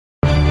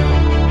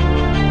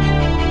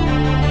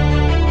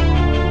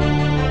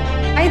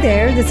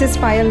there, this is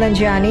Payal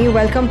Nanjiani.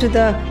 Welcome to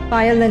the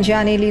Payal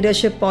Nanjiani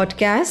Leadership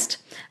Podcast.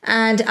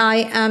 And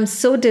I am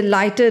so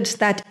delighted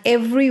that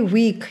every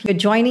week you're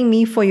joining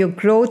me for your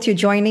growth. You're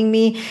joining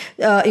me,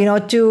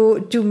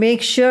 to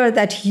make sure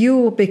that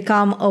you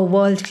become a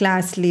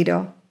world-class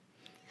leader.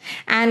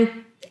 And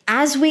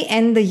as we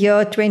end the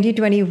year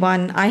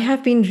 2021, I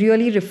have been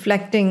really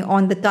reflecting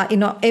on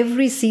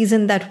every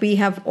season that we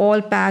have all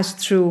passed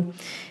through,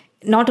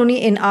 not only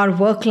in our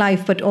work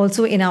life, but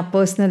also in our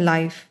personal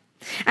life.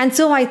 And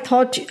so I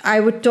thought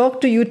I would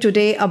talk to you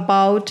today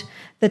about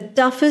the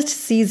toughest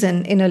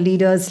season in a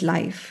leader's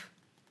life.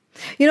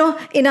 In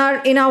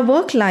our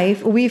work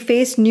life, we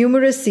face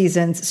numerous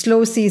seasons,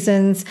 slow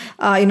seasons,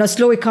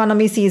 slow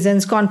economy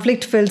seasons,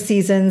 conflict-filled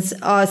seasons,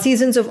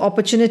 seasons of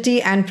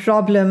opportunity and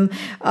problem.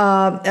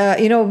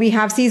 We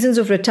have seasons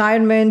of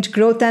retirement,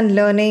 growth and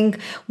learning.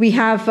 We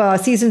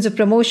have seasons of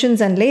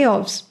promotions and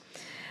layoffs.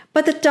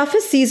 But the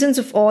toughest seasons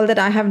of all that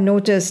I have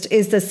noticed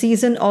is the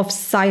season of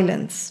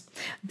silence.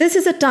 This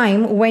is a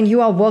time when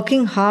you are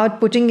working hard,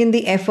 putting in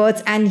the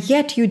efforts, and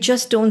yet you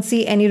just don't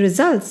see any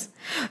results.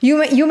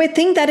 You may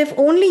think that if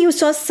only you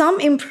saw some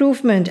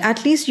improvement,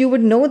 at least you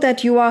would know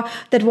that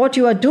what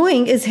you are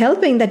doing is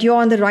helping, that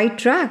you're on the right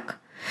track.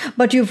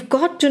 But you've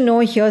got to know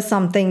here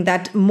something,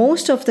 that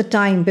most of the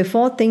time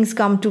before things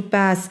come to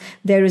pass,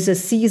 there is a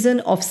season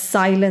of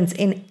silence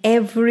in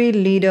every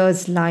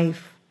leader's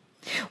life.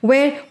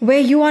 Where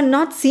you are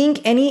not seeing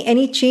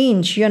any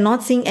change, you're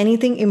not seeing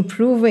anything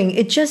improving.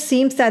 It just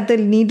seems that the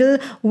needle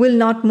will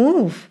not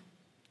move.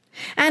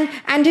 And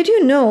did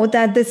you know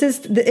that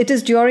it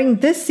is during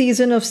this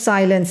season of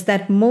silence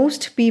that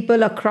most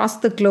people across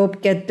the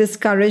globe get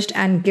discouraged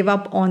and give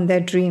up on their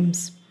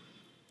dreams?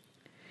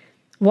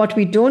 What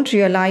we don't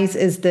realize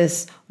is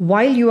this: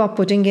 while you are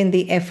putting in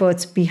the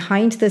efforts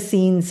behind the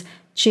scenes,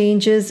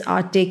 changes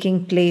are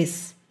taking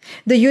place.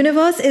 The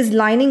universe is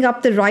lining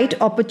up the right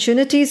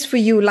opportunities for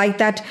you, like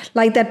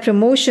that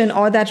promotion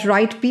or that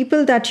right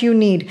people that you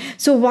need.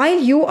 So while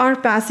you are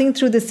passing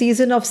through the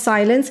season of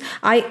silence,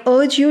 I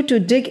urge you to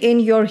dig in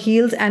your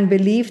heels and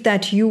believe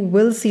that you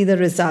will see the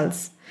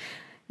results.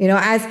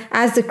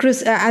 As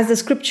the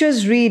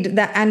scriptures read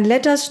that, and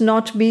let us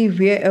not be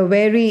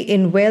weary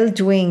in well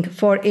doing,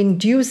 for in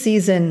due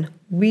season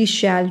we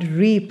shall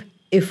reap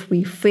if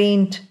we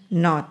faint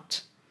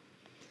not.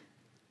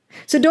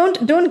 So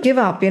don't give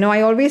up.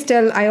 I always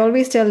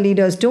tell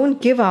leaders,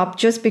 don't give up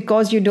just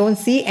because you don't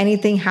see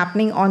anything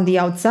happening on the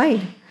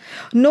outside.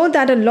 Know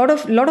that a lot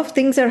of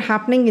things are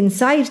happening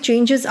inside.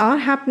 Changes are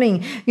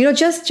happening.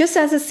 Just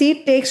as a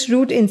seed takes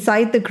root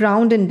inside the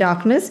ground in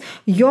darkness,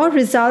 your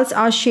results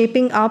are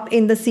shaping up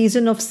in the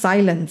season of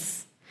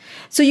silence.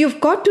 So you've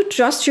got to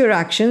trust your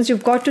actions.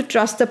 You've got to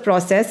trust the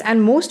process.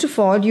 And most of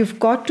all, you've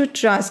got to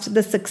trust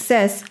the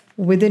success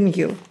within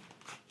you.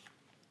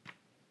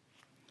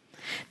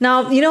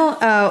 Now,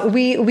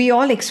 we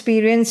all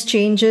experience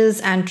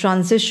changes and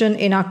transition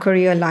in our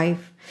career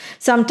life.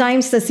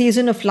 Sometimes the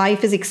season of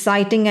life is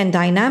exciting and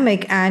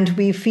dynamic and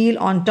we feel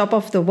on top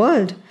of the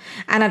world.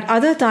 And at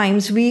other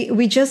times,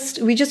 we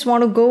just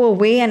want to go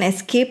away and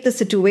escape the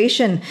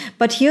situation.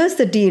 But here's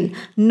the deal: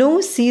 no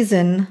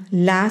season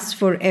lasts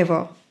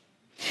forever.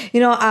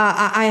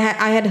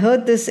 I had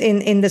heard this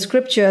in the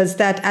scriptures,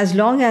 that as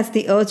long as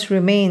the earth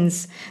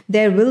remains,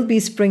 there will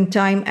be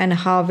springtime and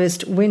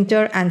harvest,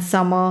 winter and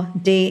summer,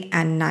 day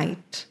and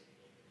night.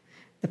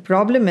 The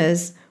problem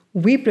is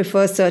we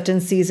prefer certain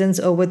seasons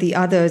over the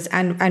others,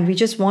 and we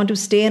just want to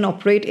stay and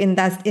operate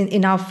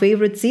in our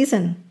favorite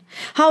season.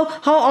 How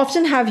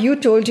often have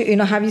you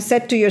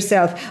said to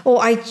yourself, "Oh,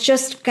 I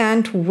just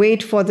can't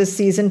wait for this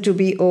season to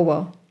be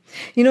over"?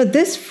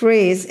 This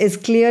phrase is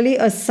clearly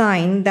a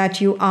sign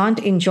that you aren't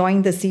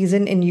enjoying the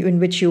season in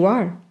which you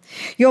are.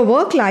 Your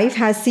work life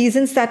has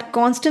seasons that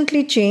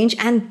constantly change,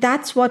 and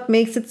that's what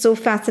makes it so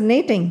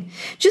fascinating.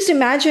 Just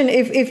imagine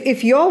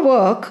if your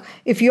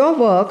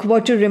work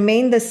were to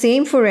remain the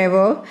same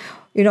forever,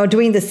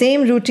 doing the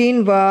same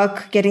routine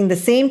work, getting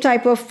the same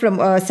type of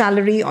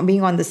salary, or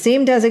being on the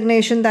same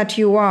designation that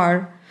you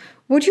are,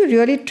 would you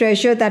really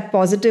treasure that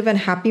positive and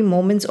happy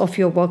moments of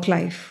your work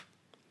life?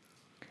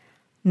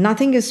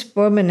 Nothing is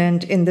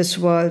permanent in this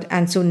world,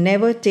 and so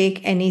never take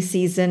any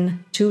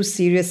season too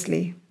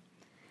seriously.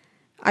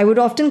 I would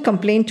often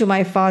complain to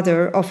my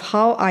father of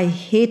how I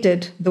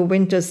hated the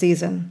winter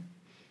season,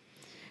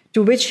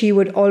 to which he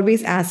would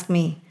always ask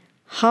me,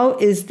 "How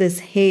is this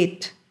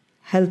hate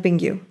helping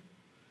you?"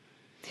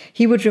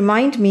 He would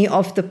remind me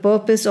of the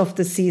purpose of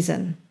the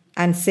season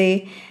and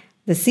say,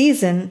 "The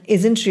season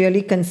isn't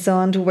really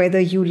concerned whether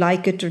you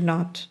like it or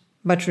not.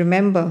 But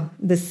remember,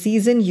 the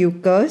season you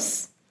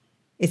curse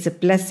is a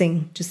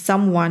blessing to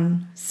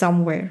someone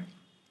somewhere."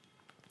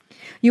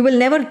 You will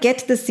never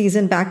get the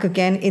season back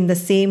again in the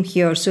same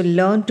year, so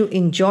learn to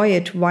enjoy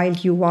it while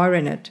you are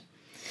in it.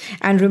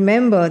 And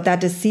remember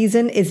that a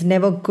season is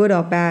never good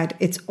or bad.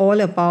 It's all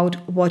about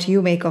what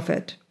you make of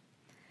it.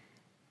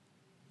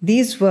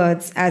 These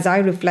words, as I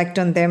reflect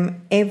on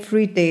them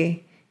every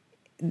day,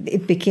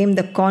 it became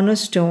the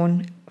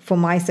cornerstone for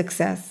my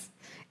success.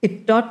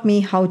 It taught me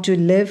how to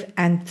live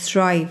and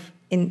thrive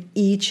in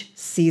each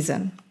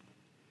season.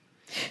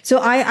 So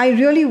I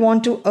really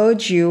want to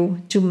urge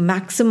you to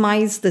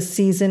maximize the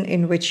season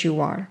in which you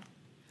are.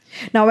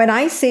 Now, when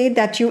I say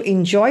that you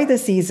enjoy the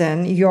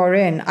season you're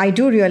in, I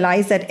do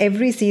realize that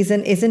every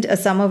season isn't a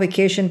summer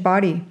vacation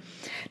party.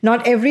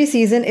 Not every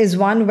season is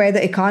one where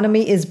the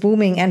economy is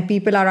booming and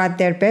people are at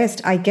their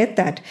best. I get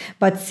that.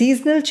 But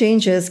seasonal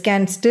changes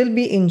can still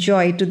be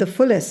enjoyed to the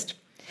fullest.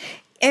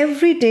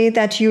 Every day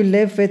that you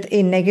live with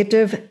a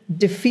negative,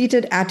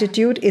 defeated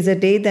attitude is a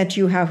day that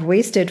you have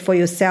wasted for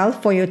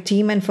yourself, for your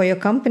team, and for your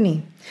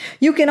company.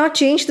 You cannot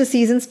change the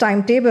season's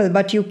timetable,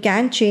 but you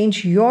can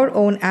change your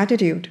own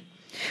attitude.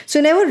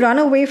 So never run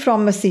away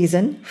from a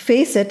season,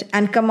 face it,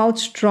 and come out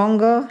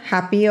stronger,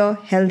 happier,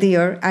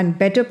 healthier, and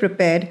better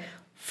prepared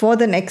for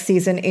the next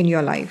season in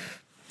your life.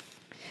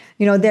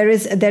 There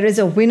is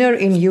a winner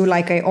in you.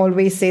 Like I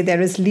always say,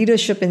 there is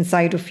leadership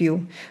inside of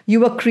you. You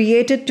were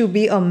created to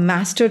be a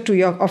master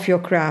of your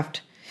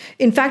craft.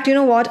 In fact, you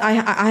know what? I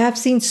have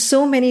seen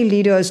so many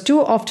leaders.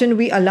 Too often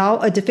we allow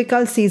a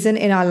difficult season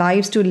in our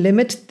lives to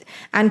limit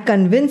and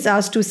convince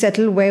us to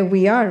settle where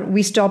we are.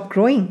 We stop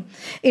growing.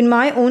 In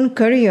my own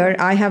career,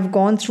 I have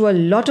gone through a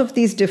lot of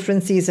these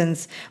different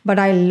seasons, but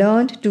I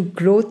learned to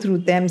grow through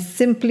them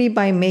simply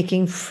by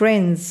making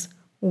friends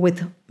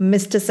with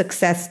Mr.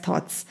 Success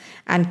thoughts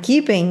and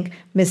keeping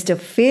Mr.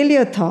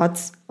 Failure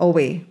thoughts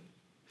away.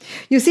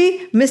 You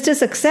see, Mr.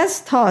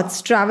 Success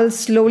thoughts travel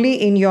slowly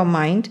in your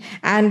mind,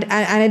 and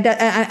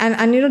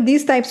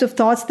these types of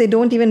thoughts, they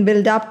don't even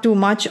build up too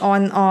much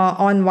on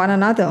one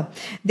another.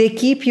 They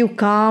keep you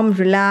calm,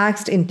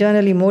 relaxed,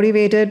 internally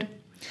motivated.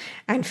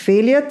 And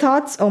failure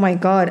thoughts, oh my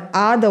God,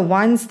 are the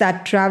ones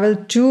that travel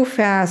too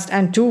fast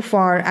and too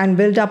far and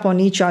build up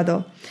on each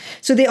other.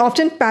 So they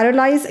often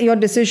paralyze your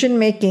decision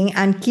making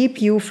and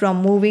keep you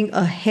from moving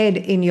ahead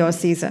in your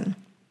season.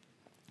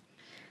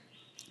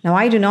 Now,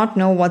 I do not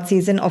know what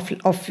season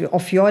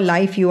of your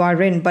life you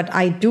are in, but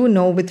I do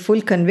know with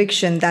full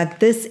conviction that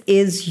this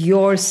is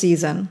your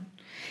season.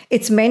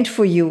 It's meant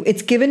for you.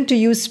 It's given to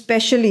you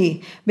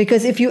specially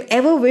because if you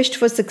ever wished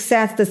for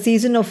success, the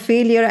season of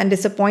failure and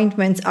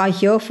disappointments are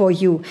here for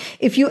you.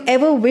 If you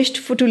ever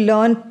wished to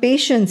learn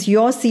patience,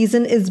 your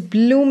season is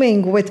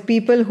blooming with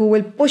people who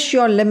will push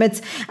your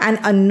limits and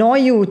annoy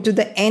you to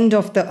the end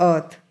of the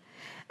earth.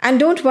 And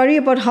don't worry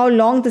about how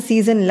long the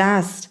season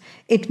lasts.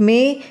 It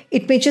may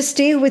just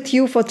stay with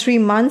you for 3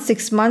 months,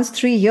 6 months,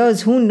 3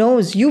 years. Who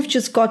knows? You've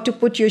just got to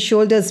put your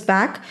shoulders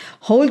back,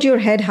 hold your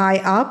head high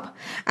up,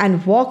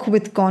 and walk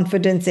with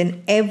confidence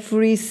in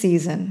every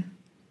season.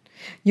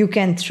 You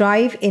can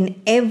thrive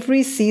in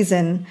every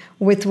season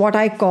with what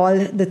I call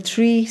the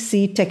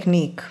 3C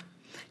technique.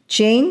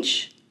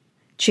 Change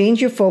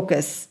your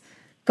focus,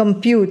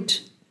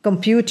 compute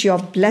your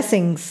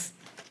blessings,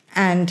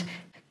 and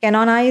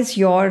canonize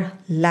your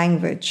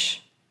language.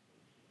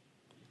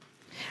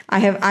 I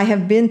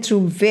have been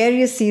through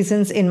various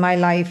seasons in my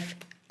life,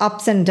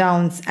 ups and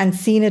downs, and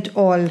seen it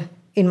all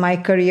in my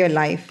career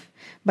life.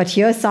 But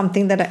here's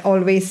something that I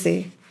always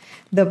say.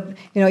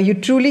 You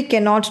truly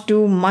cannot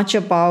do much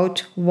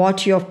about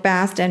what your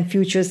past and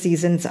future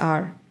seasons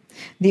are.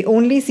 The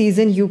only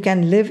season you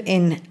can live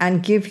in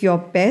and give your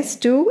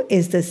best to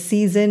is the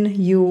season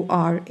you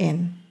are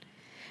in.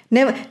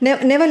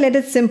 Never let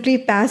it simply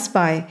pass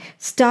by.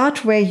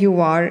 Start where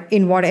you are,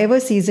 in whatever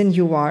season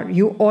you are.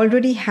 You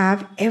already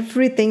have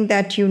everything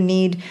that you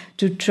need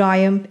to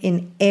triumph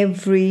in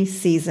every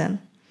season.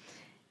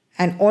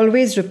 And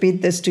always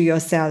repeat this to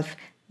yourself.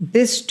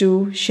 This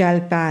too shall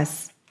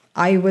pass.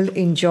 I will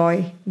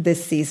enjoy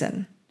this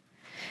season.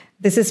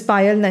 This is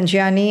Payal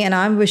Nanjiani, and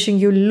I'm wishing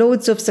you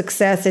loads of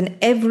success in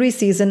every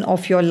season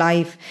of your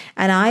life.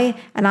 And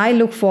I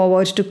look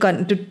forward to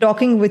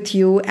talking with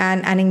you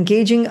and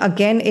engaging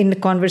again in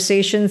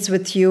conversations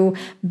with you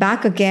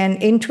back again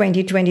in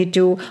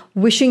 2022.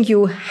 Wishing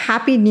you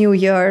Happy New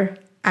Year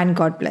and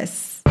God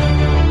bless.